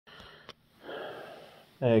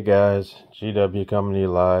Hey guys, GW coming to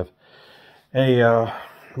you live. Hey,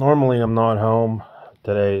 normally I'm not home.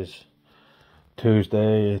 Today's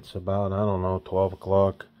Tuesday. It's about, I don't know, 12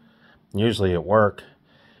 o'clock. Usually at work.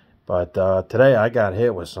 But today I got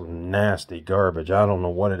hit with some nasty garbage. I don't know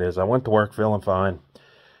what it is. I went to work feeling fine.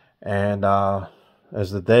 And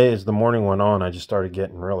as the morning went on, I just started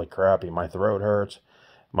getting really crappy. My throat hurts.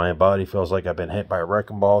 My body feels like I've been hit by a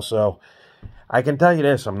wrecking ball. So I can tell you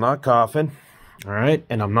this, I'm not coughing. All right,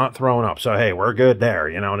 and I'm not throwing up. So, hey, we're good there.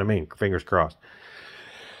 You know what I mean? Fingers crossed.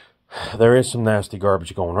 There is some nasty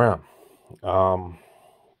garbage going around.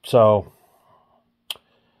 So, I'm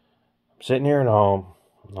sitting here at home.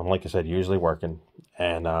 I'm, like I said, usually working.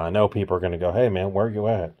 And I know people are going to go, hey, man, where are you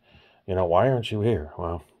at? You know, why aren't you here?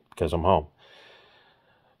 Well, because I'm home.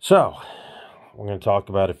 So, we're going to talk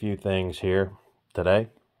about a few things here today.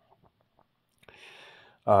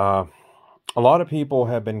 A lot of people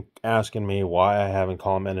have been asking me why I haven't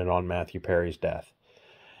commented on Matthew Perry's death.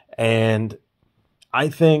 And I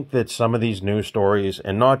think that some of these news stories,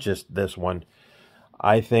 and not just this one,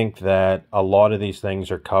 I think that a lot of these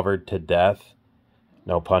things are covered to death,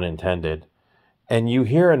 no pun intended. And you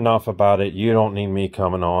hear enough about it, you don't need me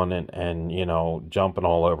coming on and you know, jumping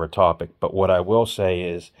all over a topic. But what I will say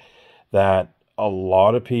is that a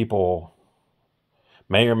lot of people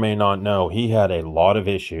may or may not know he had a lot of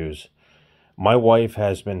issues. My wife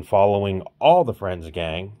has been following all the Friends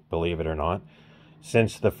gang, believe it or not,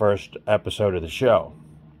 since the first episode of the show.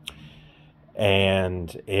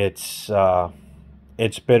 And it's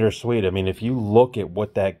bittersweet. I mean, if you look at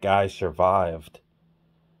what that guy survived,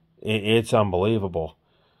 it's unbelievable.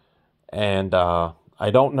 And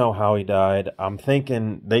I don't know how he died. I'm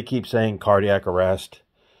thinking, they keep saying cardiac arrest.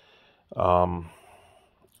 I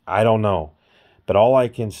don't know. But all I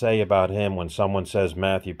can say about him when someone says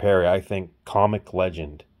Matthew Perry, I think comic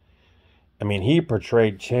legend. I mean, he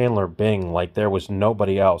portrayed Chandler Bing like there was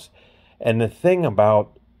nobody else. And the thing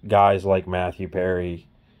about guys like Matthew Perry,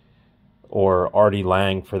 or Artie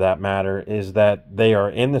Lang for that matter, is that they are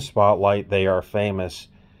in the spotlight, they are famous,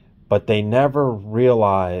 but they never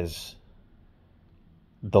realize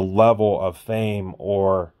the level of fame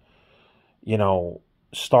or, you know,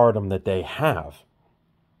 stardom that they have.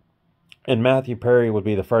 And Matthew Perry would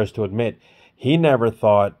be the first to admit he never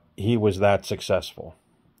thought he was that successful.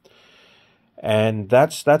 And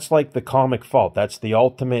that's like the comic fault. That's the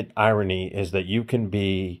ultimate irony, is that you can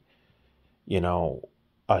be, you know,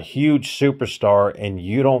 a huge superstar and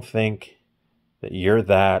you don't think that you're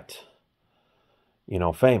that, you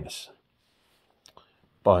know, famous.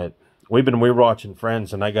 But we were watching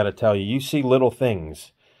Friends, and I got to tell you, you see little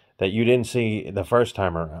things that you didn't see the first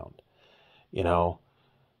time around, you know.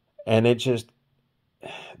 And it just,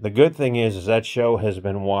 the good thing is that show has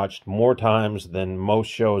been watched more times than most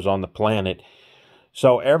shows on the planet.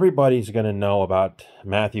 So everybody's going to know about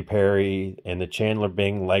Matthew Perry and the Chandler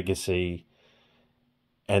Bing legacy.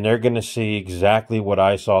 And they're going to see exactly what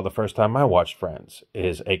I saw the first time I watched Friends,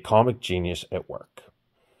 is a comic genius at work.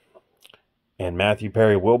 And Matthew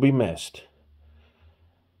Perry will be missed.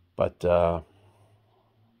 But, you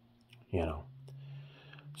know.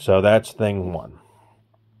 So that's thing one.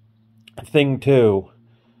 Thing two,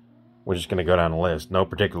 we're just going to go down the list, no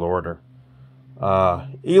particular order.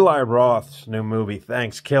 Eli Roth's new movie,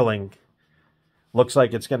 Thanksgiving, looks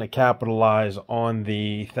like it's going to capitalize on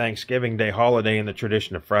the Thanksgiving Day holiday and the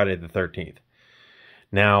tradition of Friday the 13th.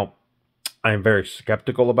 Now, I'm very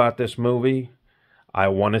skeptical about this movie. I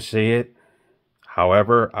want to see it.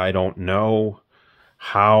 However, I don't know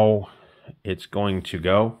how it's going to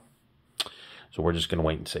go. So we're just going to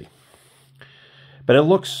wait and see. But it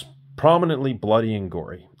looks prominently bloody and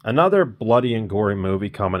gory. Another bloody and gory movie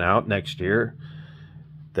coming out next year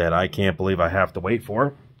that I can't believe I have to wait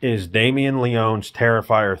for is Damien Leone's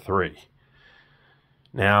Terrifier 3.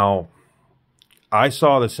 Now, I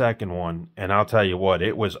saw the second one, and I'll tell you what,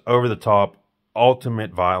 it was over the top,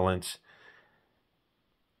 ultimate violence.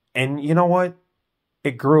 And you know what?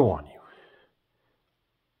 It grew on you.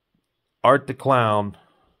 Art the Clown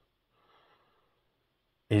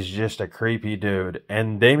is just a creepy dude.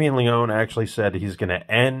 And Damien Leone actually said he's going to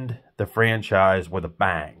end the franchise with a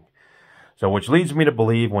bang. So, which leads me to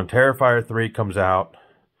believe when Terrifier 3 comes out,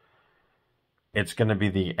 it's going to be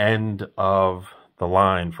the end of the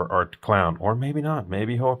line for Art the Clown. Or maybe not.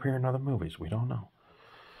 Maybe he'll appear in other movies. We don't know.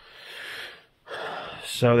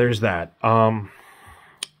 So, there's that. And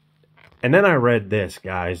then I read this,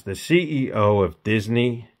 guys. The CEO of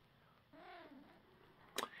Disney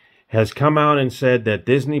has come out and said that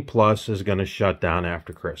Disney Plus is going to shut down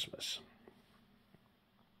after Christmas.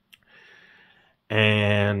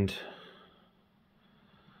 And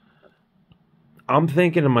I'm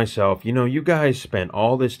thinking to myself, you know, you guys spent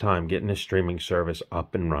all this time getting this streaming service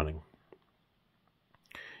up and running.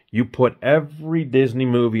 You put every Disney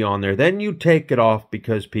movie on there. Then you take it off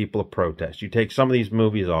because people protest. You take some of these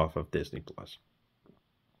movies off of Disney Plus.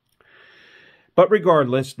 But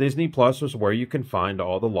regardless, Disney Plus was where you can find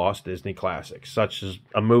all the lost Disney classics, such as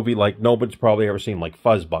a movie like nobody's probably ever seen, like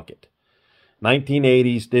Fuzz Bucket.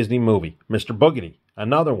 1980s Disney movie. Mr. Boogedy,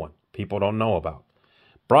 another one people don't know about.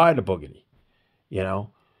 Bride of Boogedy, you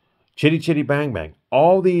know. Chitty Chitty Bang Bang.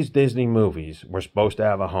 All these Disney movies were supposed to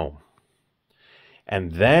have a home.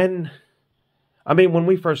 And then, I mean, when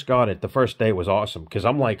we first got it, the first day was awesome. Because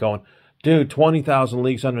I'm like going, dude, 20,000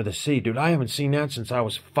 Leagues Under the Sea. Dude, I haven't seen that since I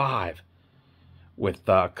was 5. With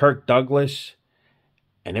Kirk Douglas.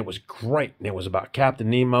 And it was great. And it was about Captain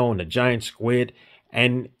Nemo and the giant squid.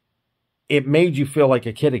 And it made you feel like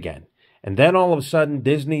a kid again. And then all of a sudden,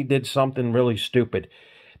 Disney did something really stupid.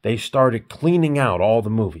 They started cleaning out all the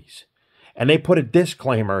movies. And they put a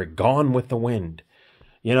disclaimer, Gone with the Wind.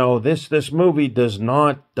 You know, this movie does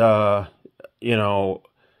not, you know,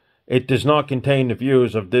 it does not contain the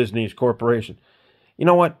views of Disney's corporation. You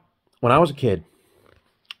know what? When I was a kid,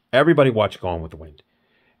 everybody watched Gone with the Wind.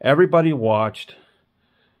 Everybody watched,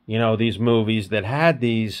 you know, these movies that had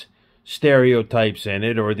these stereotypes in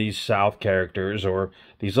it, or these South characters, or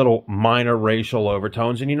these little minor racial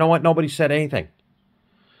overtones. And you know what? Nobody said anything.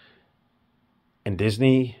 And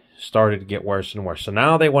Disney started to get worse and worse. So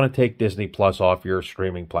now they want to take Disney Plus off your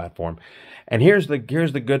streaming platform. And here's the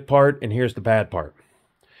good part, and here's the bad part.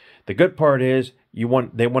 The good part is they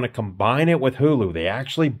want to combine it with Hulu. They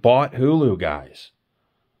actually bought Hulu, guys.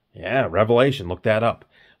 Yeah, revelation. Look that up.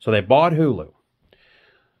 So they bought Hulu.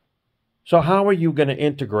 So how are you going to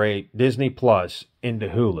integrate Disney Plus into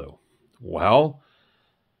Hulu? Well,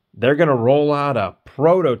 they're going to roll out a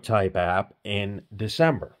prototype app in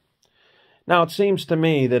December. Now, it seems to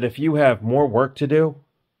me that if you have more work to do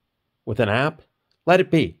with an app, let it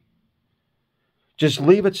be. Just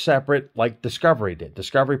leave it separate like Discovery did.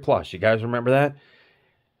 Discovery Plus. You guys remember that?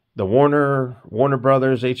 The Warner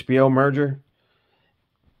Brothers HBO merger?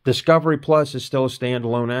 Discovery Plus is still a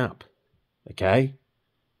standalone app. Okay?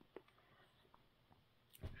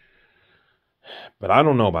 But I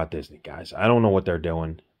don't know about Disney, guys. I don't know what they're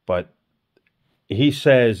doing. But he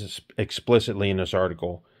says explicitly in this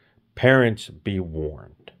article, parents be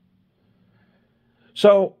warned.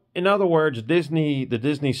 So, in other words, the Disney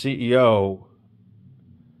CEO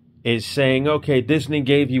is saying, okay, Disney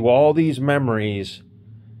gave you all these memories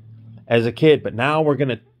as a kid, but now we're going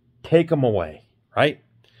to take them away, right?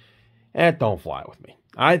 Don't fly with me.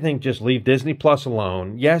 I think just leave Disney Plus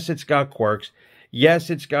alone. Yes, it's got quirks. Yes,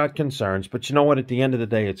 it's got concerns, but you know what? At the end of the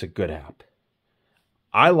day, it's a good app.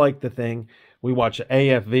 I like the thing. We watch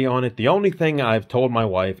AFV on it. The only thing I've told my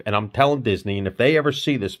wife, and I'm telling Disney, and if they ever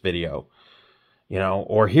see this video, you know,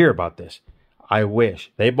 or hear about this, I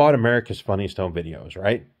wish. They bought America's Funniest Home Videos,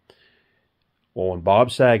 right? Well, when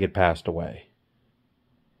Bob Saget passed away,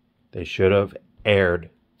 they should have aired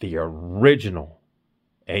the original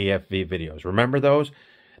AFV videos. Remember those?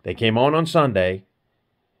 They came on Sunday.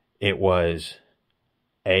 It was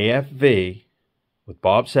AFV with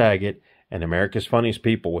Bob Saget and America's Funniest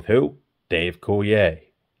People with who? Dave Coulier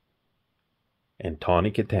and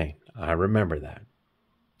Tawny Katane. I remember that.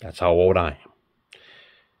 That's how old I am.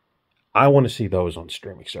 I want to see those on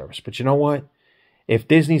streaming service. But you know what? If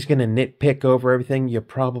Disney's going to nitpick over everything, you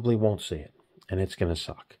probably won't see it. And it's going to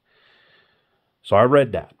suck. So I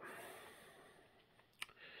read that.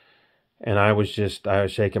 And I was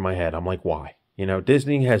shaking my head. I'm like, why? You know,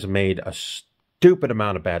 Disney has made a stupid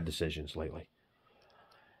amount of bad decisions lately.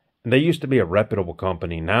 And they used to be a reputable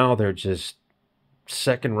company. Now they're just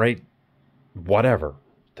second-rate whatever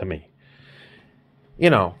to me.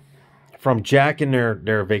 You know, from jacking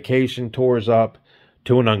their vacation tours up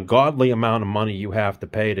to an ungodly amount of money you have to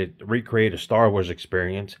pay to recreate a Star Wars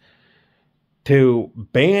experience, to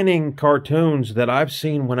banning cartoons that I've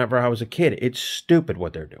seen whenever I was a kid. It's stupid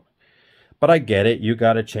what they're doing. But I get it. You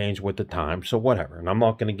got to change with the time, so whatever. And I'm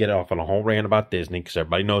not going to get off on a whole rant about Disney because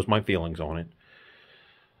everybody knows my feelings on it.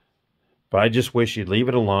 But I just wish you'd leave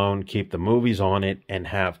it alone, keep the movies on it, and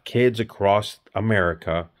have kids across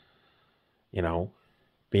America, you know,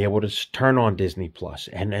 be able to turn on Disney Plus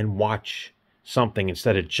and watch something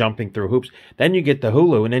instead of jumping through hoops. Then you get the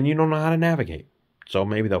Hulu, and then you don't know how to navigate. So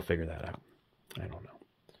maybe they'll figure that out. I don't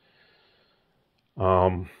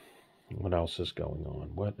know. What else is going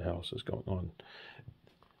on? What else is going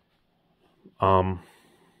on?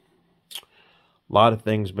 A lot of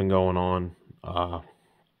things been going on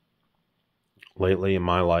lately in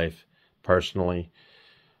my life, personally.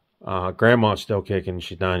 Grandma's still kicking.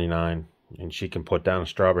 She's 99. and she can put down a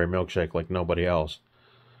strawberry milkshake like nobody else.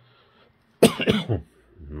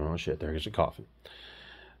 Oh shit, there's a coffin.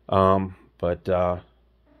 But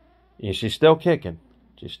yeah, she's still kicking.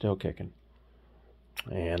 She's still kicking.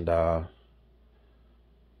 And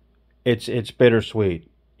it's bittersweet,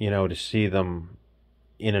 to see them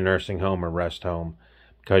in a nursing home or rest home,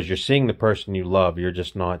 because you're seeing the person you love. You're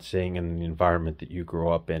just not seeing in the environment that you grew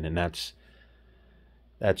up in, and that's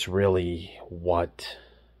really what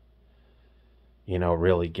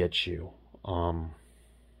really gets you.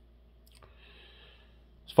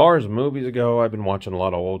 As far as movies go, I've been watching a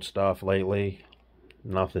lot of old stuff lately.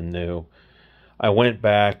 Nothing new. I went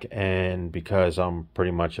back, and because I'm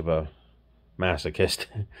pretty much of a masochist,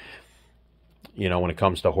 when it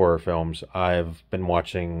comes to horror films, I've been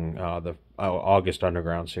watching the August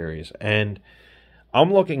Underground series. And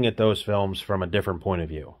I'm looking at those films from a different point of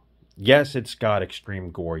view. Yes, it's got extreme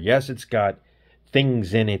gore. Yes, it's got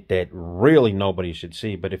things in it that really nobody should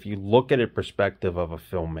see. But if you look at it perspective of a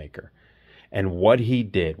filmmaker, and what he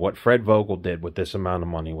did, what Fred Vogel did with this amount of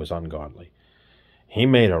money was ungodly. He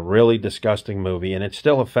made a really disgusting movie, and it's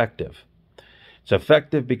still effective. It's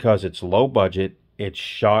effective because it's low budget. It's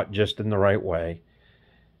shot just in the right way.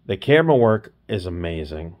 The camera work is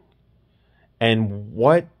amazing. And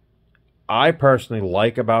what I personally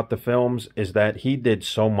like about the films is that he did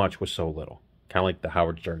so much with so little. Kind of like the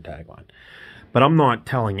Howard Stern tagline. But I'm not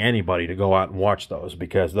telling anybody to go out and watch those,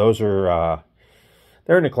 because those are...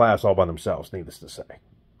 they're in a class all by themselves, needless to say.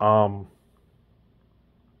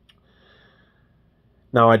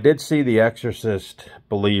 Now, I did see The Exorcist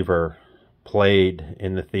Believer played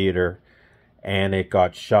in the theater, and it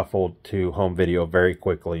got shuffled to home video very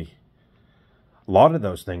quickly. A lot of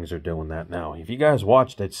those things are doing that now. If you guys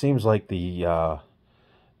watched, it seems like the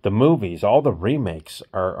movies, all the remakes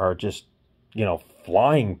are just,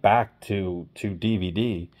 flying back to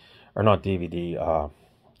DVD, or not DVD,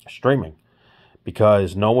 streaming.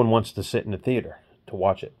 Because no one wants to sit in the theater to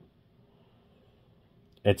watch it.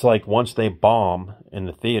 It's like once they bomb in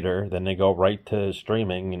the theater, then they go right to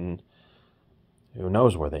streaming, and who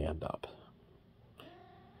knows where they end up.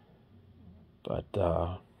 But,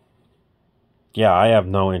 yeah, I have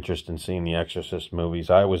no interest in seeing the Exorcist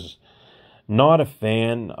movies. I was not a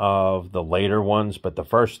fan of the later ones, but the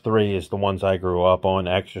first three is the ones I grew up on.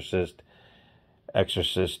 Exorcist,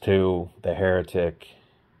 Exorcist 2, The Heretic...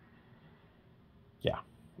 yeah,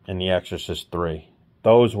 and The Exorcist 3.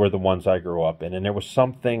 Those were the ones I grew up in. And there was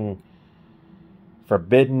something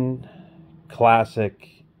forbidden,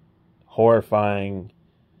 classic, horrifying.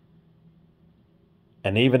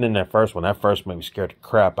 And even in that first movie scared the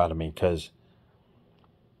crap out of me, because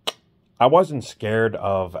I wasn't scared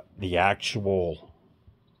of the actual,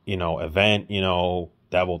 event,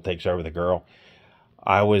 devil takes over the girl.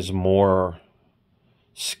 I was more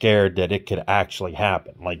scared that it could actually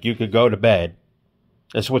happen. Like, you could go to bed.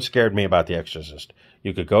 That's what scared me about The Exorcist.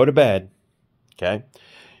 You could go to bed, okay?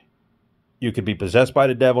 You could be possessed by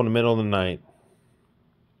the devil in the middle of the night,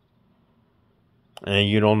 and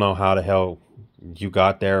you don't know how the hell you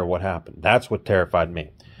got there or what happened. That's what terrified me.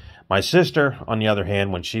 My sister, on the other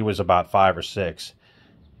hand, when she was about 5 or 6,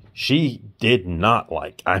 she did not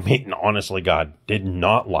like, honestly, God, did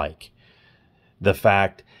not like the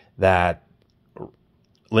fact that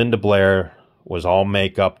Linda Blair was all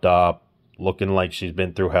make-upped up, looking like she's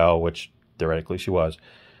been through hell, which theoretically she was.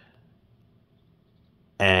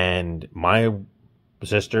 And my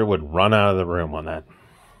sister would run out of the room on that.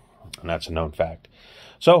 And that's a known fact.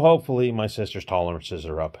 So hopefully my sister's tolerances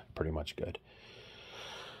are up pretty much good.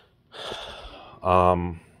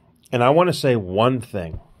 And I want to say one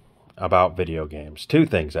thing about video games. Two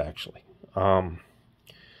things, actually.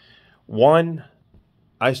 One,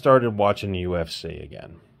 I started watching UFC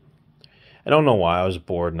again. I don't know why. I was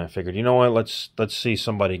bored, and I figured, you know what, let's see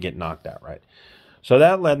somebody get knocked out, right? So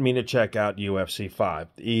that led me to check out UFC 5,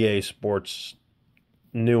 the EA Sports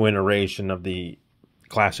new iteration of the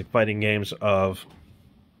classic fighting games of,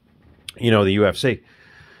 the UFC.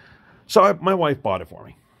 So my wife bought it for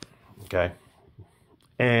me, okay?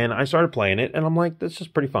 And I started playing it, and I'm like, this is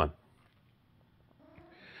pretty fun.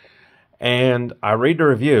 And I read the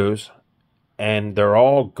reviews, and they're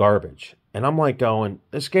all garbage. And I'm like going,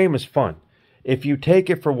 this game is fun. If you take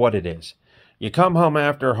it for what it is. You come home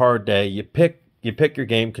after a hard day, you pick your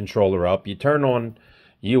game controller up, you turn on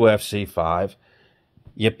UFC 5,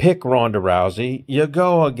 you pick Ronda Rousey, you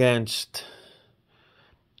go against,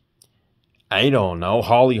 I don't know,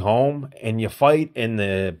 Holly Holm, and you fight in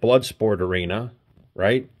the Bloodsport arena,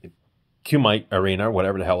 right? Kumite arena,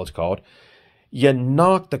 whatever the hell it's called. You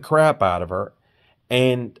knock the crap out of her,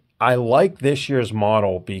 and I like this year's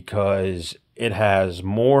model because it has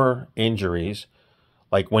more injuries.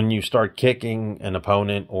 Like when you start kicking an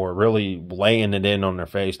opponent or really laying it in on their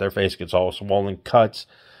face gets all swollen, cuts,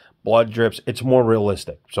 blood drips. It's more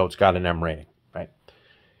realistic. So it's got an M rating, right?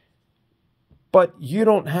 But you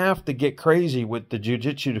don't have to get crazy with the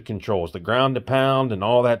jiu-jitsu controls, the ground to pound and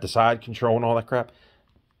all that, the side control and all that crap.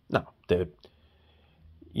 No, dude.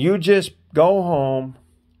 You just go home,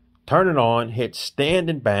 turn it on, hit stand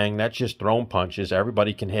and bang. That's just throwing punches.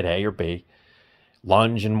 Everybody can hit A or B,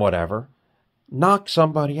 lunge and whatever. Knock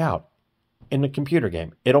somebody out in the computer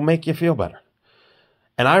game. It'll make you feel better.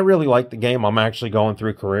 And I really like the game. I'm actually going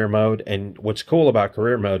through career mode. And what's cool about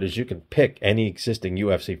career mode is you can pick any existing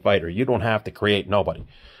UFC fighter. You don't have to create nobody.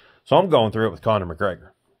 So I'm going through it with Conor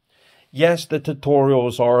McGregor. Yes, the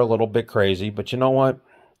tutorials are a little bit crazy, but you know what?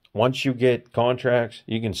 Once you get contracts,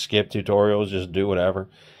 you can skip tutorials, just do whatever.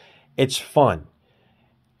 It's fun.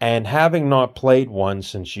 And having not played one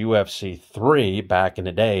since UFC 3 back in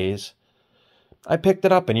the days, I picked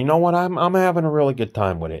it up, and you know what? I'm having a really good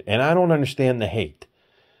time with it, and I don't understand the hate.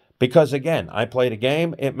 Because, again, I played a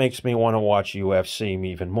game, it makes me want to watch UFC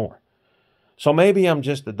even more. So maybe I'm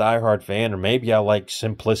just a diehard fan, or maybe I like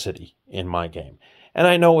simplicity in my game. And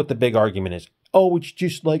I know what the big argument is. Oh, it's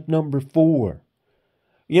just like number 4.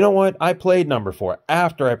 You know what? I played number 4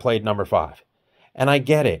 after I played number 5. And I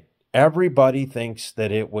get it. Everybody thinks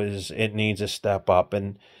that it needs a step up,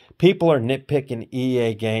 and people are nitpicking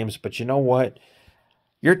EA games, but you know what?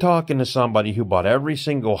 You're talking to somebody who bought every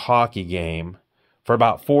single hockey game for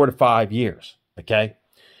about 4 to 5 years, okay?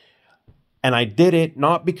 And I did it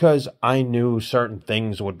not because I knew certain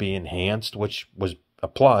things would be enhanced, which was a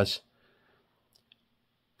plus,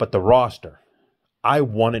 but the roster. I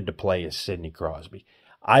wanted to play as Sidney Crosby.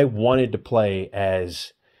 I wanted to play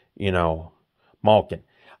as, Malkin.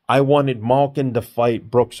 I wanted Malkin to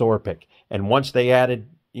fight Brooks Orpik. And once they added,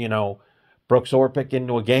 Brooks Orpik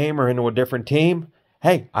into a game or into a different team,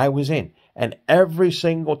 hey, I was in. And every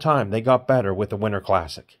single time they got better with the Winter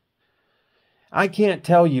Classic. I can't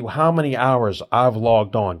tell you how many hours I've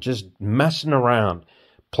logged on just messing around,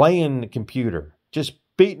 playing the computer, just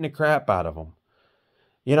beating the crap out of them.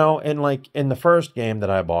 And like in the first game that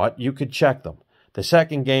I bought, you could check them. The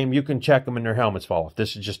second game, you can check them and their helmets fall off.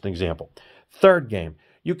 This is just an example. Third game,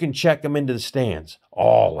 you can check them into the stands.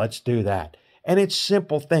 Oh, let's do that. And it's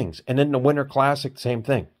simple things. And then the Winter Classic, same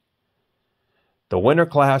thing. The Winter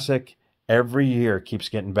Classic every year keeps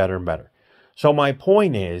getting better and better. So my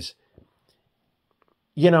point is,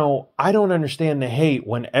 I don't understand the hate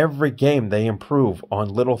when every game they improve on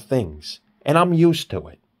little things. And I'm used to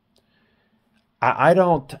it. I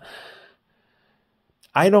don't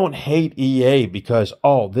hate EA because,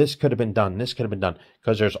 this could have been done, this could have been done,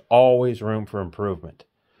 because there's always room for improvement.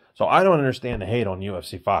 So I don't understand the hate on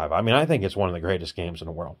UFC 5. I mean, I think it's one of the greatest games in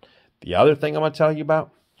the world. The other thing I'm going to tell you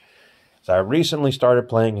about is I recently started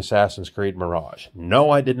playing Assassin's Creed Mirage.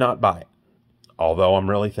 No, I did not buy it, although I'm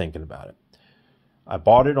really thinking about it. I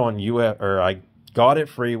bought it on I got it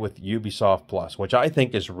free with Ubisoft Plus, which I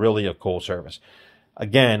think is really a cool service.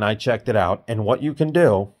 Again, I checked it out, and what you can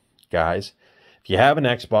do, guys, if you have an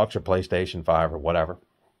Xbox or PlayStation 5 or whatever,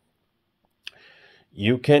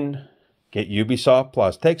 you can get Ubisoft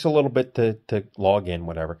Plus. Takes a little bit to log in,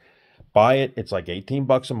 whatever. Buy it. It's like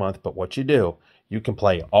 $18 a month, but what you do, you can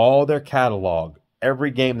play all their catalog,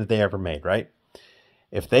 every game that they ever made, right?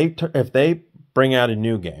 If they bring out a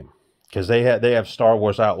new game, because they have Star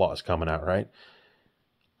Wars Outlaws coming out, right?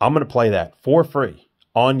 I'm going to play that for free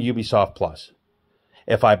on Ubisoft Plus.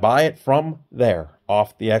 If I buy it from there,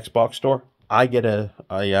 off the Xbox store, I get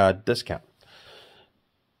a discount.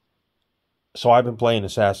 So I've been playing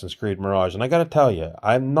Assassin's Creed Mirage, and I got to tell you,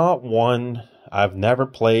 I've never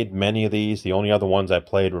played many of these. The only other ones I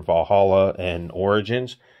played were Valhalla and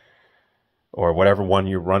Origins, or whatever one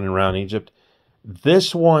you're running around Egypt.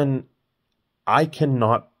 This one, I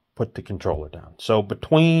cannot put the controller down. So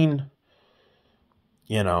between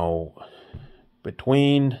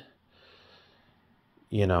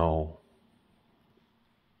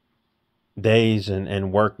days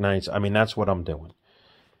and work nights, I mean, that's what I'm doing.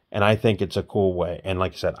 And I think it's a cool way. And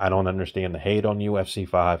like I said, I don't understand the hate on UFC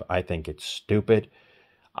 5. I think it's stupid.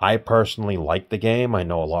 I personally like the game. I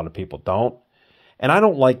know a lot of people don't. And I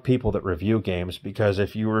don't like people that review games, because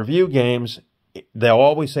if you review games, they'll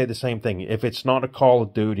always say the same thing. If it's not a Call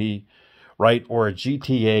of Duty, right, or a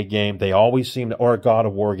GTA game, they always seem to, or a God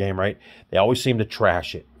of War game, right, they always seem to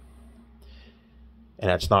trash it. And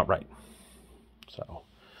that's not right. So,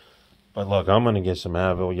 but look, I'm going to get some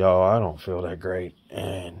Advil, y'all. I don't feel that great.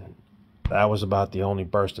 And that was about the only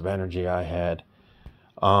burst of energy I had.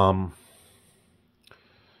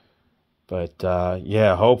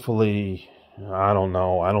 Yeah, hopefully I don't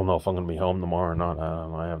know. I don't know if I'm going to be home tomorrow or not.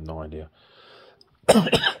 I have no idea.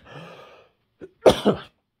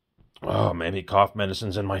 Oh, maybe cough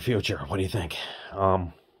medicine's in my future. What do you think?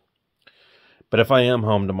 But if I am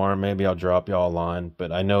home tomorrow, maybe I'll drop y'all a line.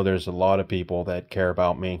 But I know there's a lot of people that care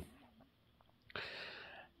about me.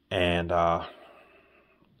 And I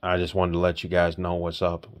just wanted to let you guys know what's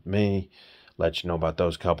up with me, let you know about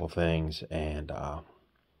those couple things. And,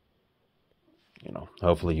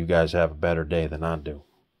 hopefully you guys have a better day than I do.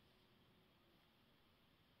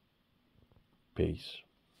 Peace.